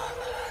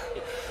father.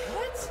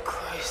 What? The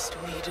Christ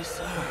we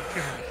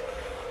deserve.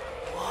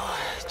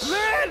 Watch.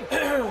 Lynn!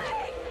 Blake,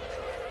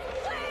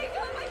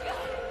 oh my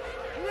God!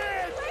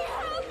 Lynn! Blake,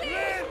 help me!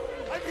 Lynn!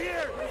 I'm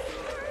here!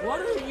 What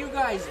are you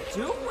guys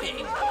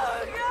doing?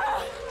 Oh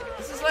God!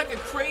 This is like a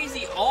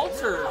crazy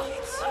altar.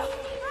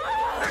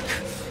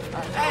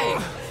 Hey!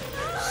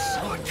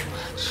 So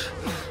much.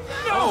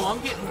 Oh,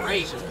 I'm getting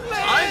raped.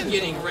 I'm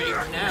getting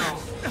raped now.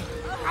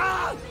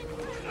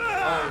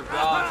 Oh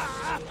gosh.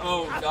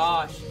 Oh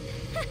gosh.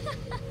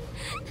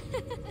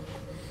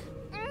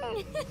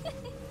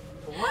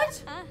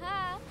 What?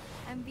 Uh-huh.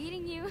 I'm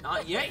beating you.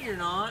 Not yet, you're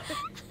not.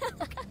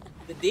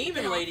 The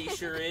demon lady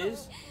sure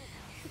is.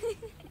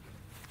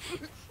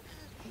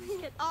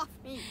 Get off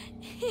me.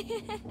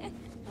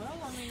 Well,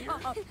 I mean,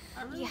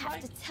 I really You have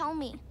like to tell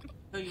me.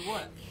 Tell you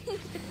what.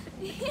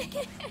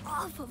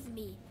 Off of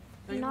me.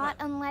 Tell you Not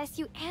what. unless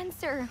you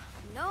answer.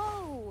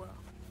 No.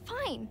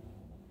 Fine.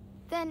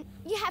 Then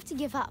you have to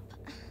give up.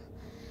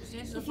 Just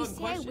answer the If you fucking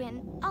say I question.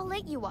 win, I'll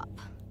let you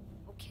up.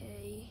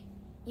 Okay.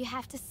 You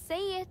have to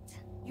say it.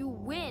 You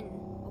win,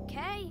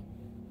 okay?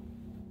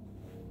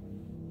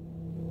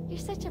 You're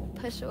such a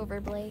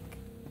pushover, Blake.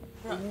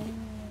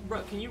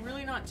 Bro, can you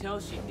really not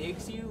tell she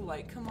digs you?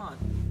 Like, come on.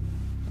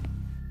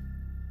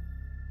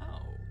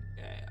 Oh,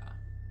 yeah.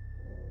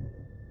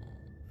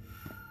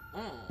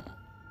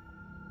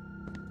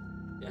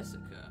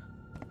 Jessica.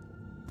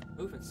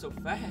 Moving so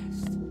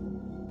fast.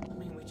 I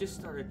mean, we just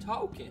started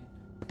talking.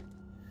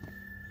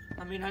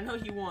 I mean, I know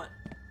you want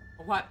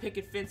a white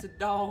picket fence, a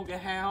dog, a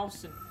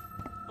house, and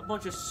a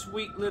bunch of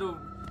sweet little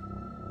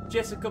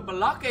Jessica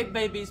Balake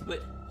babies,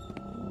 but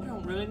I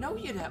don't really know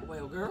you that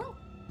well, girl.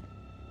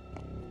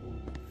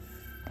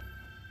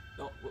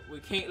 We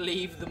can't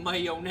leave the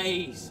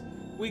mayonnaise.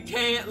 We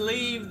can't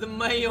leave the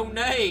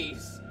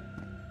mayonnaise.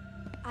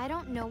 I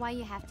don't know why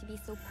you have to be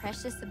so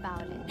precious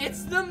about it.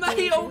 It's the I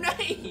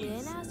mayonnaise.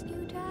 didn't ask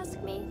you to ask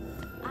me.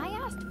 I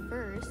asked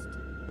first.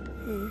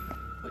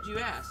 What'd you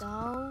ask? So,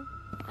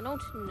 I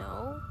don't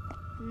know.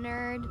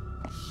 Nerd.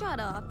 Shut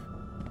up.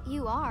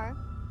 You are.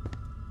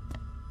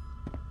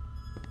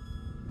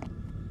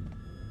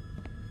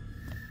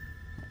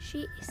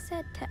 She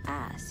said to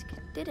ask,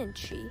 didn't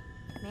she?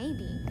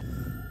 Maybe.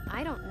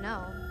 I don't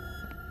know.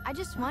 I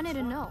just wanted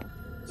to know.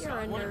 You're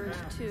a nerd,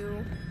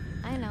 too.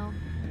 I know.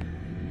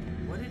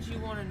 What did you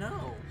want to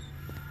know?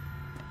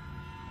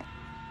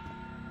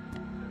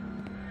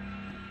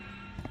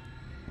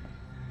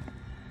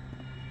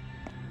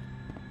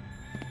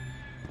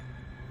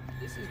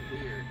 This is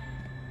weird.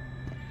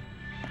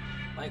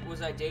 Like,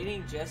 was I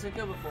dating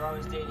Jessica before I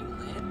was dating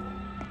Lynn?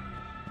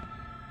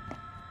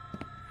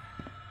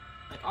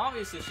 Like,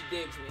 obviously she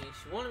digs me.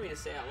 She wanted me to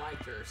say I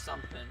liked her or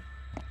something.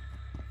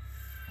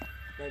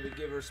 Maybe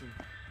give her some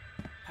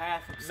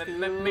Path of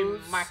maybe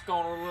mic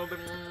on her a little bit.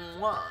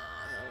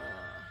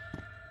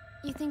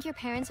 You think your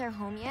parents are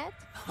home yet?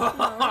 No. Usually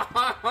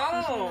not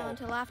Oh.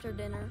 until after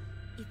dinner.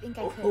 You think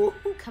I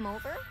could come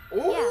over?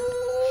 Yeah,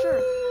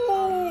 sure.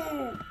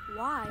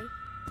 Why?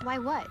 Why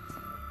what?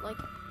 Like,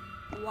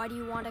 why do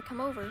you want to come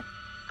over?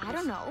 I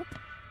don't know.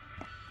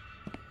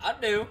 I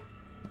do.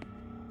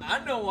 I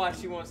know why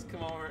she wants to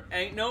come over.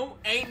 Ain't no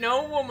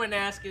woman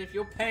asking if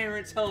your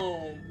parents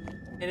home,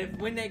 and if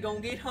when they gonna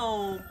get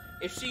home,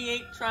 if she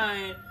ain't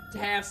trying to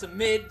have some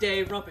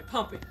midday rumpy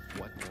pumpy.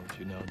 What don't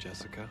you know,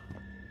 Jessica?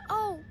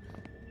 Oh,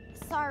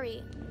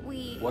 sorry.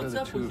 What What's are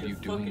the up two with of you your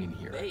doing in fucking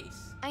here?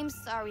 face? I'm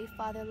sorry,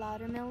 Father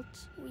Loudermilk.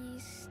 We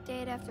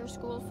stayed after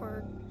school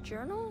for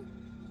journal?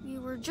 We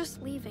were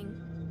just leaving.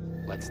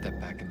 Let's step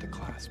back into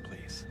class,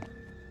 please.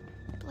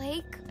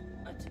 Blake?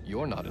 What?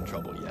 You're not in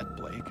trouble yet,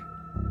 Blake.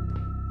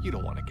 You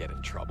don't want to get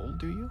in trouble,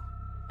 do you?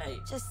 Hey,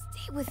 Just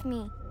stay with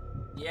me.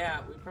 yeah,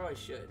 we probably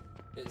should,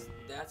 because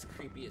that's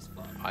creepy as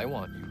fuck. I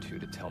want you two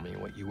to tell me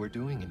what you were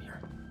doing in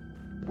here.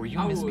 Were you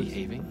I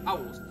misbehaving? I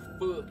was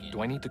fucking.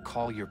 Do I need to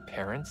call your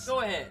parents? Go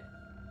ahead.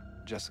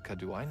 Jessica,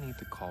 do I need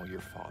to call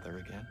your father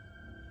again?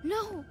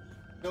 No.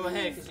 Go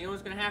ahead, because you know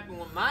what's gonna happen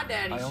when my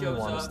daddy I only shows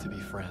want us up. to be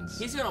friends.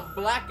 He's gonna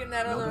blacken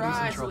that other Nobody's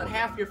in eye so trouble that yet.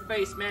 half your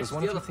face matches Does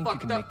one the of other you think you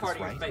fucked can up make part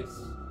this of your right?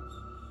 face.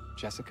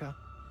 Jessica?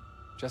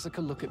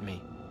 Jessica, look at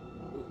me.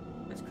 Ooh,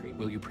 that's creepy.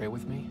 Will you pray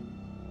with me?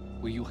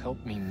 Will you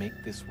help me make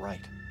this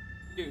right?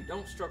 Dude,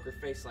 don't stroke her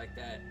face like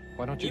that.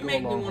 Why don't you You go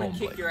make me along want home, to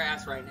kick Blake? your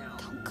ass right now.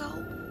 Don't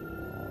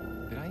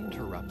go. Did I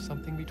interrupt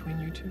something between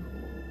you two?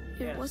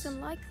 It Yes.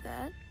 wasn't like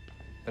that.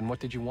 Then what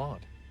did you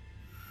want?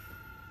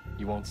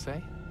 You won't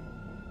say?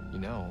 You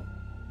know,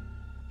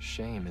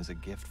 shame is a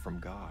gift from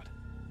God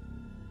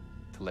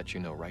to let you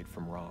know right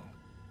from wrong.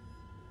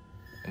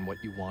 And what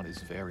you want is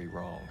very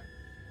wrong.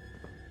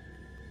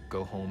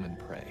 Go home and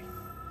pray.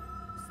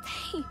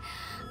 Stay.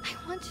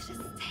 I want you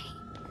to stay.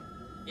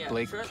 Yeah,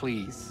 Blake, try-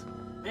 please.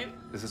 Maybe,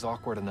 This is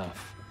awkward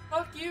enough.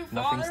 fuck you,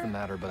 Nothing's father. the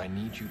matter, but I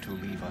need you to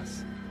leave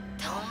us.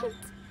 Don't.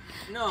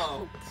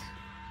 No.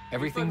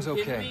 Everything's You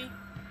fucking kidding okay. me?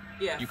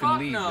 Yeah, You fuck can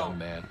leave, no. young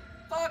man.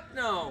 Fuck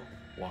no.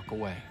 Walk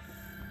away.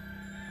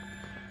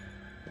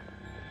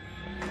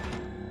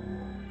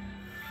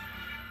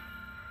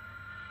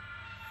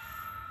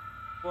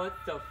 What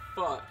the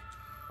fuck?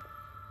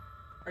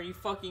 Are you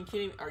fucking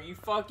kidding? Are you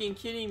fucking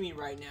kidding me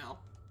right now?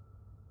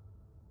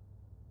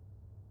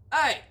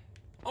 Hey!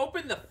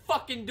 Open the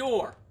fucking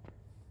door!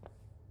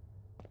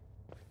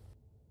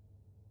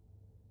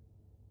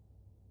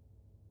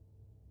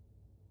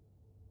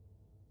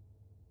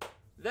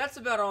 That's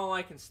about all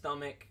I can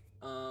stomach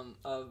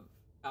of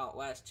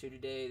Outlast 2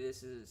 today.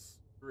 This is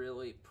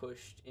really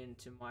pushed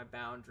into my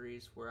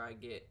boundaries where I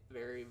get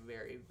very,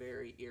 very,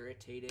 very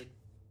irritated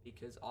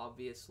because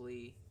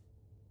obviously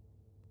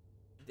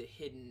the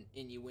hidden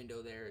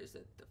innuendo there is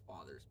that the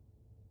father's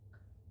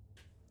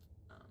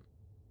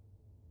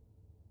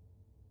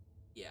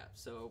yeah,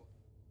 so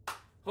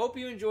hope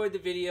you enjoyed the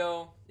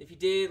video. If you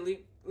did,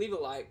 leave a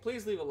like.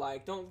 Please leave a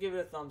like. Don't give it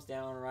a thumbs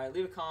down, alright?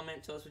 Leave a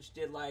comment. Tell us what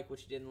you did like,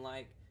 what you didn't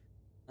like.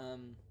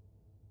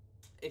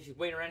 If you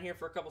wait around here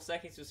for a couple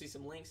seconds, you'll see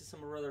some links to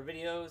some of our other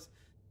videos, as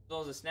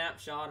well as a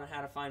snapshot on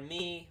how to find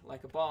me,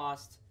 like a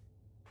boss,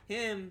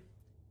 him,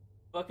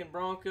 fucking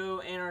Bronco,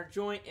 and our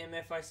joint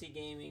MFIC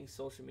Gaming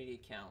social media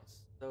accounts.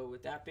 So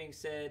with that being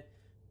said,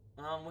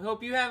 we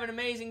hope you have an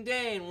amazing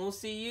day, and we'll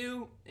see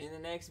you in the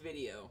next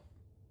video.